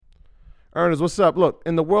Ernest, what's up? Look,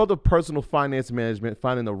 in the world of personal finance management,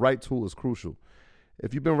 finding the right tool is crucial.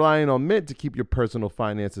 If you've been relying on Mint to keep your personal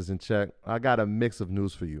finances in check, I got a mix of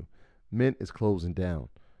news for you. Mint is closing down.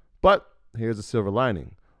 But here's a silver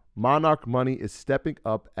lining. Monarch Money is stepping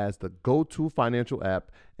up as the go-to financial app,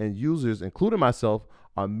 and users, including myself,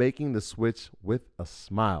 are making the switch with a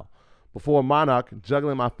smile. Before Monarch,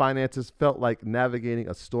 juggling my finances felt like navigating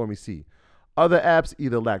a stormy sea. Other apps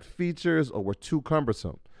either lacked features or were too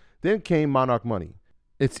cumbersome. Then came Monarch Money.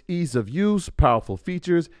 Its ease of use, powerful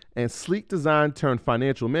features, and sleek design turned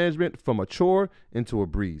financial management from a chore into a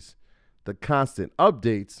breeze. The constant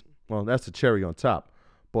updates, well, that's the cherry on top.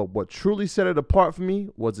 But what truly set it apart for me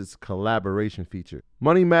was its collaboration feature.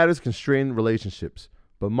 Money matters constrain relationships,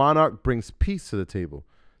 but Monarch brings peace to the table.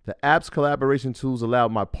 The app's collaboration tools allow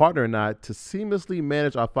my partner and I to seamlessly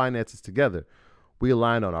manage our finances together. We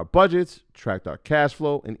aligned on our budgets, tracked our cash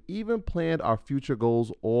flow, and even planned our future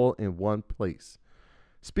goals all in one place.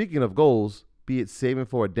 Speaking of goals, be it saving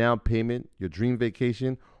for a down payment, your dream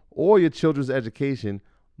vacation, or your children's education,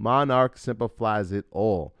 Monarch simplifies it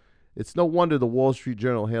all. It's no wonder the Wall Street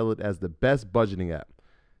Journal hailed it as the best budgeting app.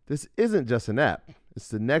 This isn't just an app, it's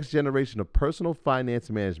the next generation of personal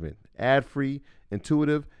finance management, ad free,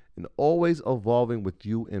 intuitive, and always evolving with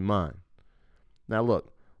you in mind. Now,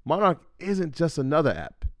 look, Monarch isn't just another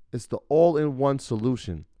app, it's the all in one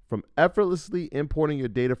solution. From effortlessly importing your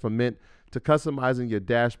data from Mint to customizing your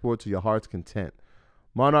dashboard to your heart's content.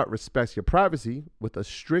 Monarch respects your privacy with a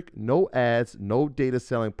strict no ads, no data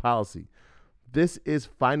selling policy. This is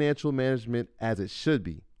financial management as it should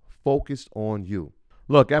be, focused on you.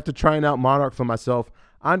 Look, after trying out Monarch for myself,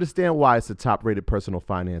 I understand why it's the top rated personal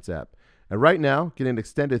finance app. And right now, get an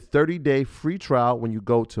extended 30-day free trial when you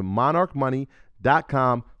go to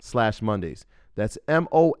monarchmoney.com/Mondays. That's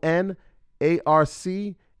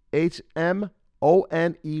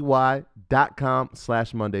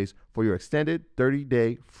monarchmoney.com/Mondays for your extended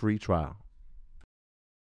 30-day free trial.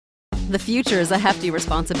 The future is a hefty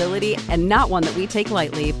responsibility and not one that we take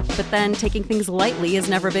lightly. But then taking things lightly has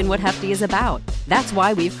never been what Hefty is about. That's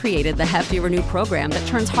why we've created the Hefty Renew program that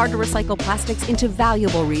turns hard to recycle plastics into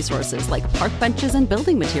valuable resources like park benches and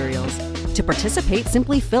building materials. To participate,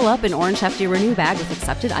 simply fill up an orange Hefty Renew bag with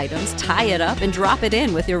accepted items, tie it up, and drop it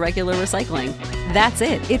in with your regular recycling. That's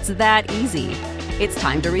it. It's that easy. It's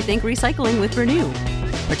time to rethink recycling with Renew.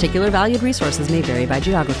 Particular valued resources may vary by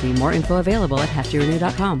geography. More info available at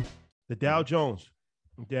heftyrenew.com. The Dow Jones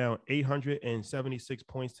down 876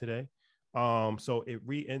 points today. So it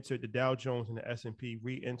re-entered the Dow Jones and the S&P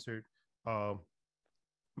re-entered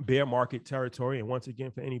bear market territory. And once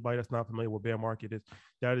again, for anybody that's not familiar with bear market is,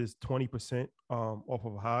 that is 20% off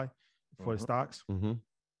of a high for the stocks. Mm-hmm.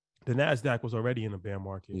 The NASDAQ was already in the bear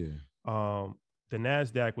market. Yeah. The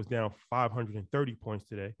NASDAQ was down 530 points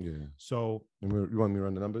today. Yeah. So you want me to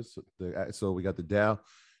run the numbers? So we got the Dow.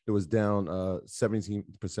 It was down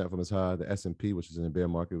 17% from its high. The S&P, which is in the bear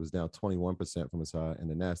market, was down 21% from its high, and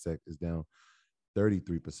the Nasdaq is down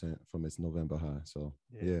 33% from its November high. So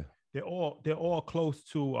yeah, they're all close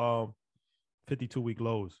to 52-week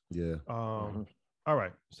lows. Yeah. All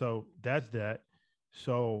right, so that's that.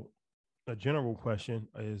 So a general question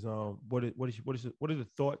is, what are the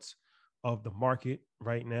thoughts of the market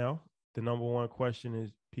right now? The number one question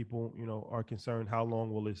is, people are concerned, how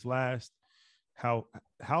long will this last? How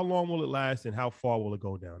long will it last, and how far will it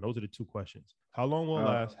go down? Those are the two questions. How long will it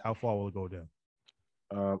last? How far will it go down?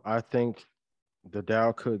 I think the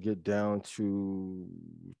Dow could get down to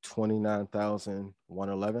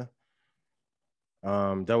 29,111.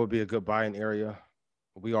 That would be a good buying area.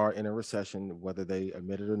 We are in a recession, whether they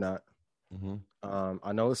admit it or not. Mm-hmm.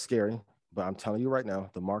 I know it's scary, but I'm telling you right now,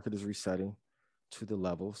 the market is resetting to the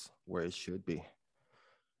levels where it should be.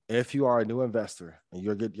 If you are a new investor and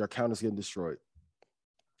your account is getting destroyed,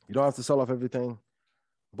 you don't have to sell off everything,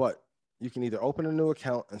 but you can either open a new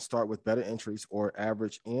account and start with better entries or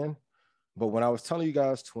average in. But when I was telling you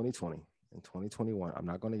guys 2020 and 2021, I'm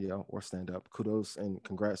not going to yell or stand up. Kudos and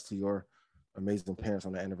congrats to your amazing parents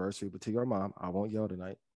on the anniversary, but to your mom, I won't yell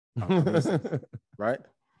tonight. Right?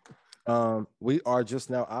 We are just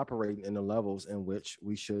now operating in the levels in which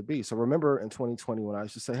we should be. So remember in 2020 when I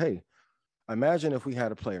used to say, hey, imagine if we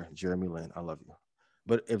had a player, Jeremy Lin, I love you.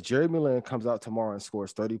 But if Jeremy Lin comes out tomorrow and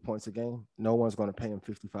scores 30 points a game, no one's going to pay him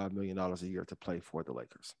 $55 million a year to play for the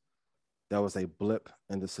Lakers. That was a blip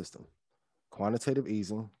in the system. Quantitative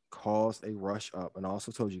easing caused a rush up. And I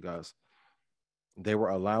also told you guys, they were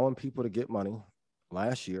allowing people to get money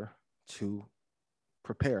last year to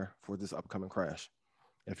prepare for this upcoming crash.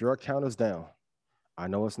 If your account is down, I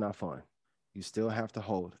know it's not fun. You still have to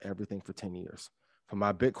hold everything for 10 years. For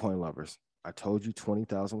my Bitcoin lovers, I told you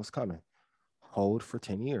 20,000 was coming. hold for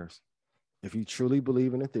 10 years. If you truly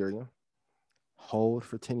believe in Ethereum, hold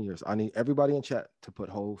for 10 years. I need everybody in chat to put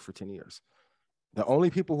hold for 10 years. The only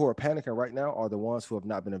people who are panicking right now are the ones who have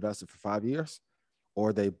not been invested for 5 years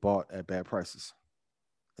or they bought at bad prices.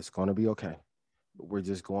 It's going to be okay. But we're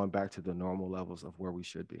just going back to the normal levels of where we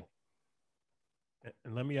should be.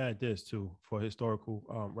 And let me add this too for historical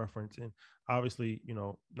reference. And obviously, you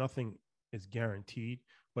know, nothing is guaranteed,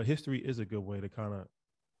 but history is a good way to kind of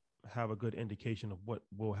have a good indication of what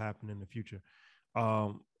will happen in the future.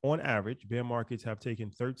 On average, bear markets have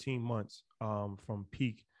taken 13 months from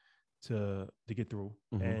peak to get through,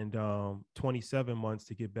 and 27 months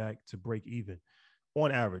to get back to break even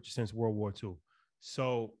on average since World War II.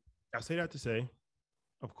 So I say that to say,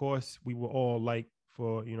 of course, we will all like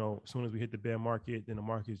for, you know, as soon as we hit the bear market, then the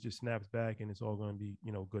market just snaps back and it's all going to be,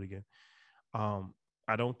 you know, good again.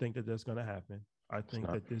 I don't think that that's going to happen. I think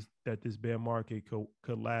that this bear market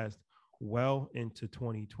could last well into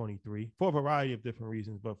 2023 for a variety of different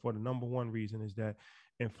reasons. But for the number one reason is that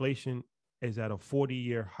inflation is at a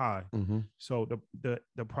 40-year high. So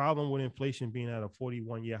the problem with inflation being at a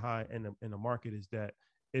 41-year high in the market is that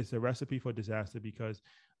it's a recipe for disaster because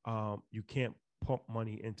you can't pump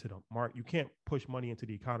money into the market. You can't push money into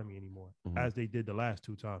the economy anymore as they did the last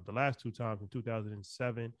two times. The last two times in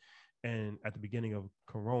 2007 and at the beginning of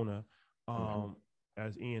Corona,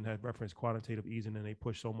 as Ian had referenced, quantitative easing, and they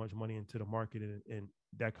pushed so much money into the market and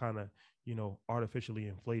that kind of, you know, artificially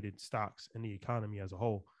inflated stocks in the economy as a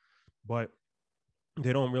whole. But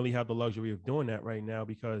they don't really have the luxury of doing that right now,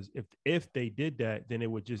 because if they did that, then it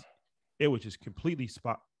would just completely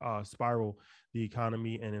spiral the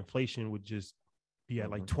economy, and inflation would just be at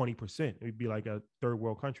like 20%. It would be like a third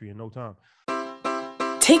world country in no time.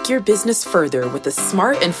 Take your business further with the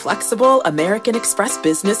smart and flexible American Express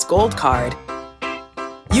Business Gold Card.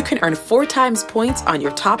 You can earn 4 times points on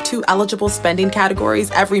your top 2 eligible spending categories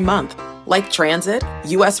every month, like transit,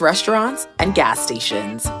 U.S. restaurants, and gas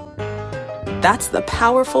stations. That's the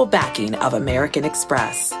powerful backing of American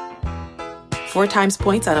Express. 4 times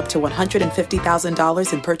points on up to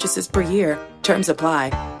 $150,000 in purchases per year. Terms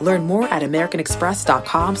apply. Learn more at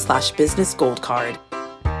americanexpress.com/businessgoldcard.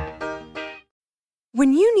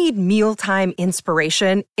 When you need mealtime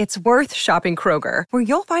inspiration, it's worth shopping Kroger, where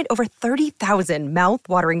you'll find over 30,000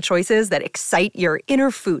 mouth-watering choices that excite your inner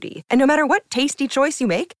foodie. And no matter what tasty choice you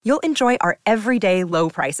make, you'll enjoy our everyday low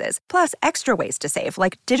prices, plus extra ways to save,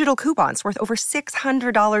 like digital coupons worth over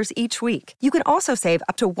 $600 each week. You can also save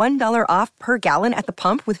up to $1 off per gallon at the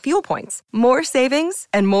pump with fuel points. More savings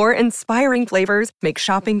and more inspiring flavors make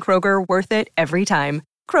shopping Kroger worth it every time.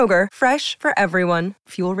 Kroger, fresh for everyone.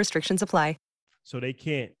 Fuel restrictions apply. So they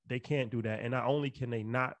can't do that. And not only can they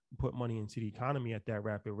not put money into the economy at that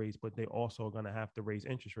rapid rate, but they also are going to have to raise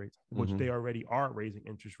interest rates, which they already are raising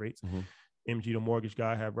interest rates. MG, the mortgage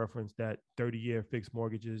guy, had referenced that 30-year fixed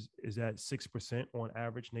mortgages is at 6% on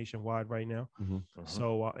average nationwide right now.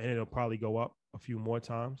 So, and it'll probably go up a few more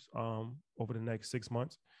times over the next 6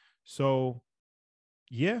 months. So,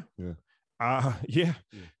 yeah.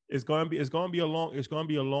 It's going to be a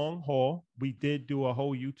long haul. We did do a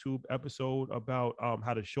whole YouTube episode about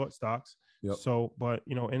how to short stocks. So, but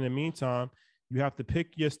you know, in the meantime, you have to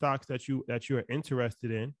pick your stocks that you're interested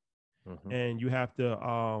in, and you have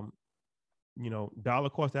to you know, dollar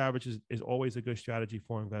cost average is always a good strategy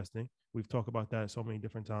for investing. We've talked about that so many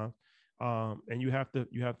different times. And you have to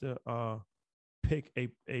pick a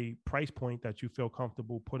price point that you feel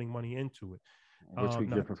comfortable putting money into it, which we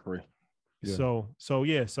get for free. So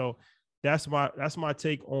that's my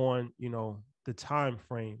take on, you know, the time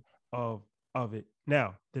frame of it.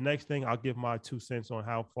 Now, the next thing, I'll give my 2 cents on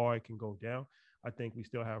how far it can go down. I think we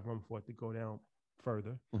still have room for it to go down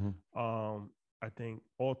further. I think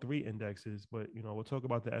all 3 indexes, but you know, we'll talk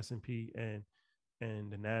about the S&P and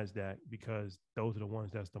the NASDAQ, because those are the ones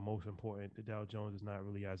that's the most important. The Dow Jones is not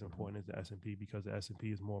really as important as the S&P, because the S&P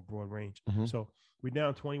is more broad range. So we're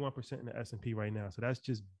down 21% in the S&P right now. So that's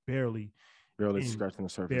just barely scratching the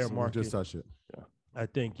surface. Bear market. Just touch it. I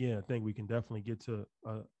think we can definitely get to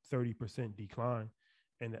a 30% decline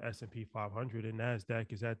in the S&P 500, and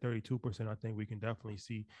NASDAQ is at 32%. I think we can definitely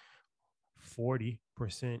see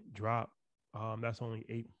 40% drop. That's only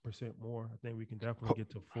 8% more. I think we can definitely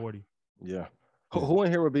get to 40. Yeah. Who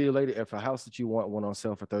in here would be elated if a house that you want went on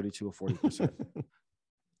sale for 32 or 40%?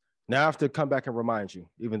 Now I have to come back and remind you,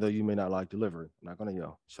 even though you may not like delivery. I'm not going to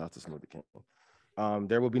yell. Shout out to Smoothie King.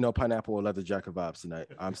 There will be no pineapple or leather jacket vibes tonight.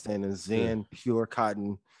 I'm staying in Zen, pure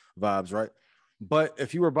cotton vibes, right? But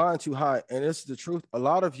if you were buying too high, and this is the truth, a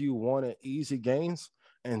lot of you wanted easy gains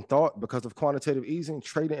and thought because of quantitative easing,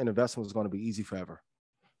 trading and investment was going to be easy forever.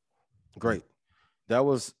 Great.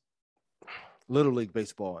 Little League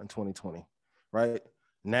baseball in 2020, right?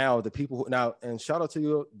 Now the people and shout out to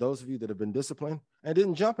you, those of you that have been disciplined and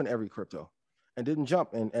didn't jump in every crypto and didn't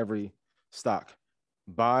jump in every stock.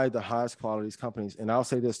 Buy the highest qualities companies. And I'll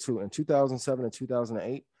say this too, in 2007 and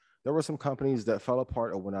 2008, there were some companies that fell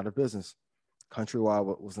apart or went out of business.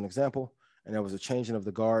 Countrywide was an example. And there was a changing of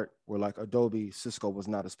the guard where like Adobe, Cisco was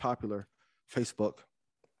not as popular, Facebook,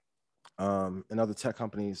 and other tech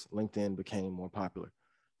companies, LinkedIn became more popular.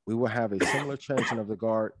 We will have a similar changing of the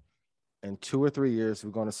guard. In 2 or 3 years,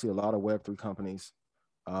 we're going to see a lot of Web3 companies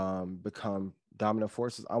become dominant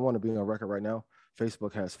forces. I want to be on record right now.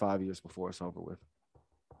 Facebook has 5 years before it's over with.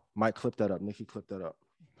 Mike, clip that up. Nikki, clip that up.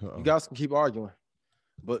 You guys can keep arguing,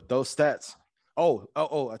 but those stats. Oh,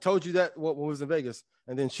 I told you that when we was in Vegas,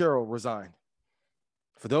 and then Cheryl resigned.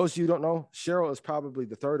 For those of you who don't know, Cheryl is probably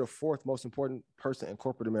the 3rd or 4th most important person in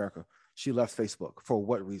corporate America. She left Facebook. For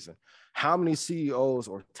what reason? How many CEOs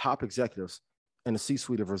or top executives in the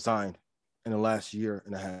C-suite have resigned in the last year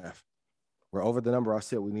and a half? We're over the number I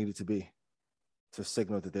said we needed to be to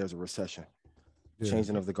signal that there's a recession. Yeah.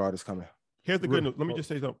 Changing of the guard is coming. Here's the good news. Let me just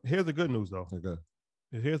say something. Here's the good news, though. Okay.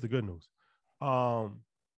 Here's the good news.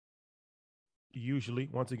 Usually,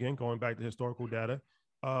 once again, going back to historical data,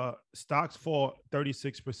 stocks fall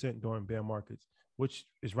 36% during bear markets, which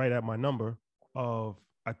is right at my number of,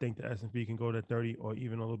 I think the S&P can go to 30 or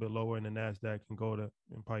even a little bit lower, and the NASDAQ can go to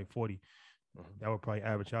probably 40. That would probably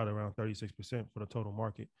average out around 36% for the total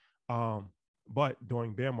market. But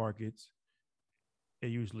during bear markets, it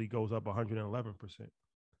usually goes up 111%.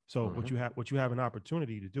 So what you have an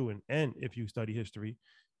opportunity to do, and if you study history,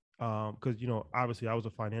 because, obviously I was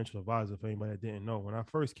a financial advisor for anybody that didn't know. When I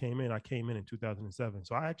first came in, I came in 2007.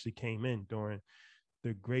 So I actually came in during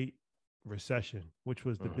the Great Recession, which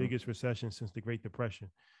was the biggest recession since the Great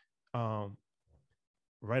Depression.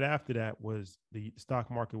 Right after that was the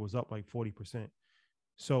stock market was up like 40%.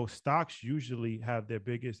 So stocks usually have their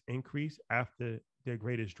biggest increase after their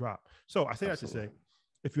greatest drop. So I say that to say,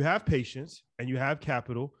 if you have patience and you have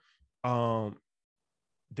capital, the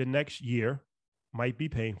next year might be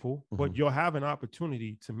painful, but you'll have an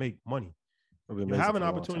opportunity to make money. You'll have an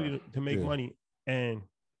opportunity to make money, and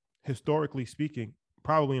historically speaking,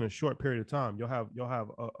 probably in a short period of time, you'll have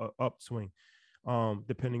a upswing,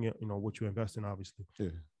 depending on what you invest in, obviously. Yeah.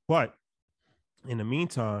 But in the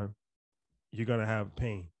meantime, you're gonna have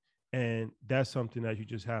pain, and that's something that you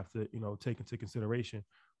just have to take into consideration.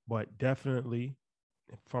 But definitely,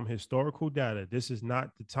 from historical data, this is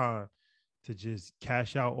not the time to just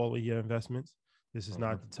cash out all of your investments. This is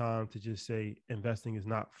not the time to just say investing is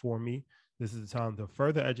not for me. This is the time to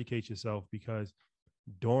further educate yourself, because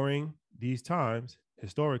during these times,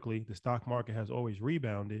 historically, the stock market has always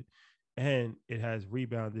rebounded, and it has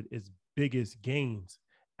rebounded its biggest gains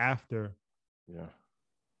after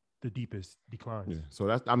the deepest declines. Yeah. So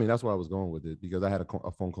that's where I was going with it, because I had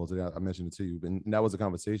a phone call today. I mentioned it to you, and that was a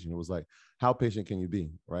conversation. It was like, how patient can you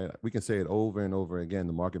be, right? We can say it over and over again.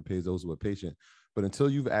 The market pays those who are patient, but until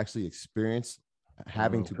you've actually experienced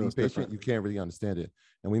having to be patient, you can't really understand it.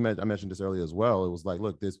 And I mentioned this earlier as well. It was like,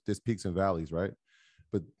 look, there's peaks and valleys, right?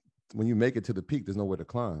 But when you make it to the peak, there's nowhere to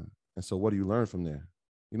climb. And so what do you learn from there?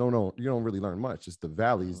 You don't really learn much. It's the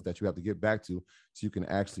valleys that you have to get back to so you can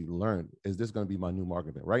actually learn, is this going to be my new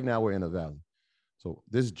market? Right now we're in a valley. So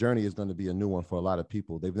this journey is going to be a new one for a lot of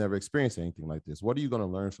people. They've never experienced anything like this. What are you going to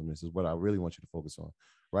learn from this is what I really want you to focus on,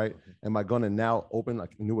 right? Am I going to now open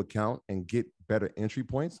like a new account and get better entry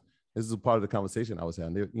points? This is a part of the conversation I was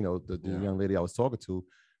having. The young lady I was talking to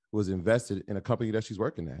was invested in a company that she's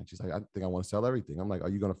working at. She's like, I think I want to sell everything. I'm like, are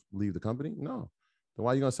you going to leave the company? No. Then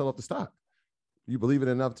why are you going to sell up the stock? You believe it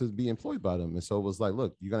enough to be employed by them. And so it was like,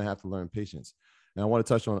 look, you're going to have to learn patience. And I want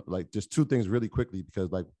to touch on like just 2 things really quickly, because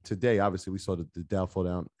like today, obviously we saw the Dow fall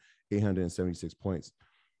down 876 points.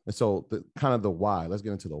 And so the why, let's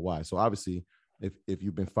get into the why. So obviously if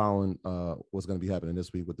you've been following what's going to be happening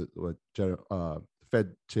this week with Fed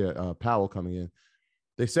Chair Powell coming in,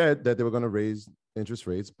 they said that they were going to raise interest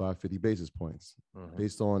rates by 50 basis points.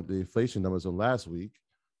 Based on the inflation numbers from last week,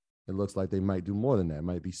 it looks like they might do more than that. It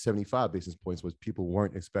might be 75 basis points, which people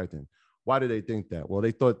weren't expecting. Why did they think that? Well,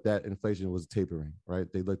 they thought that inflation was tapering, right?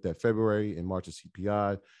 They looked at February and March of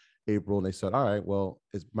CPI, April, and they said, all right, well,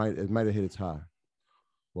 it might have hit its high.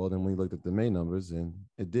 Well, then we looked at the May numbers and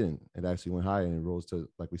it didn't. It actually went higher and it rose to,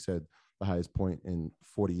 like we said, the highest point in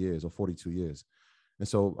 40 years or 42 years. And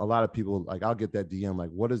so a lot of people, like, I'll get that DM,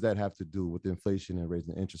 like, what does that have to do with inflation and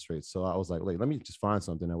raising interest rates? So I was like, let me just find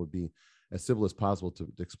something that would be as simple as possible to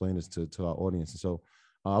explain this to our audience. And so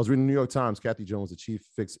I was reading the New York Times. Kathy Jones, the chief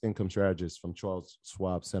fixed income strategist from Charles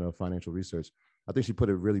Schwab Center of Financial Research, I think she put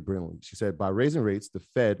it really brilliantly. She said, by raising rates, the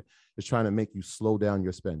Fed is trying to make you slow down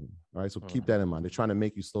your spending. All right. So keep that in mind. They're trying to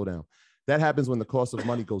make you slow down. That happens when the cost of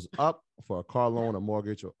money goes up for a car loan, a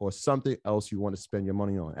mortgage, or something else you want to spend your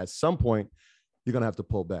money on. At some point, you're going to have to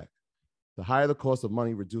pull back. The higher the cost of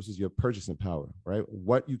money reduces your purchasing power, right?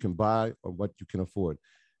 What you can buy or what you can afford.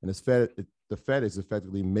 And the Fed is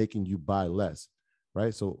effectively making you buy less,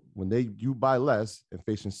 right? So when you buy less,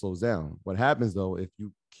 inflation slows down. What happens though, if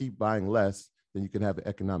you keep buying less, then you can have an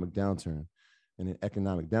economic downturn. And in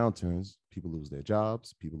economic downturns, people lose their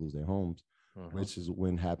jobs, people lose their homes, which is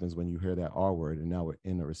when you hear that R word, and now we're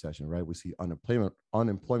in a recession, right? We see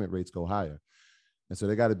unemployment rates go higher. And so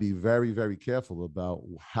they got to be very, very careful about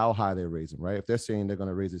how high they're raising, right? If they're saying they're going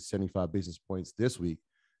to raise it 75 basis points this week,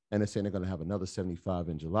 and they're saying they're going to have another 75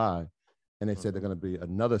 in July, and they said they're going to be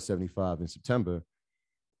another 75 in September,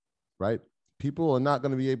 right? People are not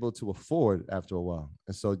going to be able to afford after a while.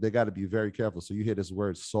 And so they got to be very careful. So you hear this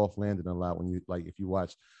word soft landing a lot when you, like, if you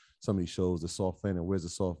watch some of these shows, the soft landing, where's the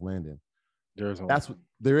soft landing? There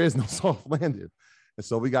is no soft landing. And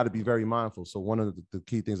so we got to be very mindful. So one of the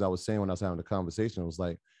key things I was saying when I was having the conversation was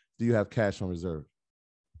like, do you have cash on reserve?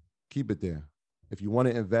 Keep it there. If you want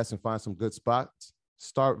to invest and find some good spots,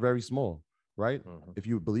 start very small, right? If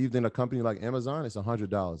you believed in a company like Amazon, it's $100.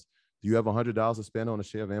 Do you have $100 to spend on a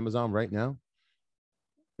share of Amazon right now?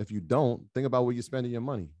 If you don't, think about where you're spending your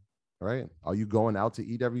money, right? Are you going out to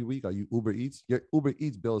eat every week? Are you Uber Eats? Your Uber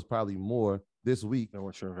Eats bill is probably more this week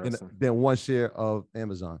than one share of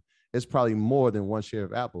Amazon. It's probably more than one share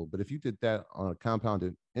of Apple. But if you did that on a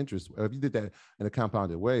compounded interest, or if you did that in a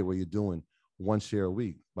compounded way where you're doing one share a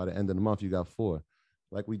week, by the end of the month, you got 4.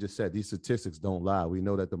 Like we just said, these statistics don't lie. We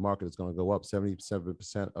know that the market is going to go up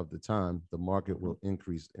 77% of the time. The market will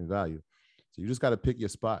increase in value. So you just got to pick your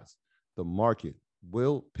spots. The market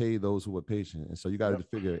will pay those who are patient. And so you got to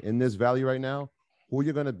figure in this value right now, who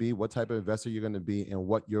you're going to be, what type of investor you're going to be, and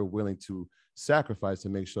what you're willing to sacrifice to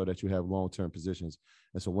make sure that you have long-term positions.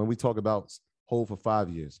 And so when we talk about hold for 5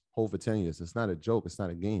 years, hold for 10 years, it's not a joke. It's not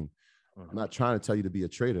a game. I'm not trying to tell you to be a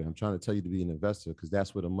trader. I'm trying to tell you to be an investor, because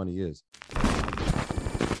that's where the money is.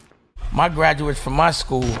 My graduates from my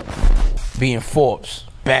school being Forbes,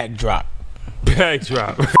 bag drop. Bag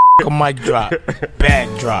drop. A mic drop.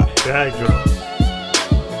 Bag drop. Bag drop.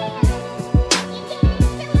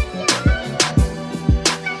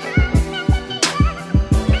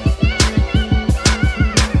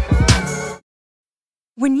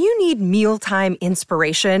 When you need mealtime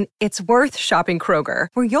inspiration, it's worth shopping Kroger,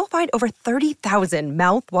 where you'll find over 30,000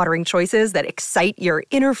 mouth-watering choices that excite your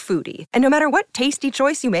inner foodie. And no matter what tasty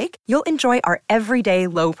choice you make, you'll enjoy our everyday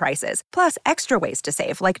low prices, plus extra ways to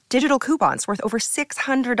save, like digital coupons worth over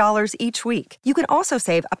 $600 each week. You can also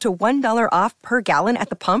save up to $1 off per gallon at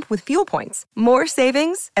the pump with fuel points. More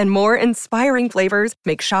savings and more inspiring flavors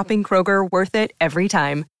make shopping Kroger worth it every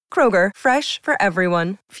time. Kroger, fresh for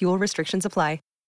everyone. Fuel restrictions apply.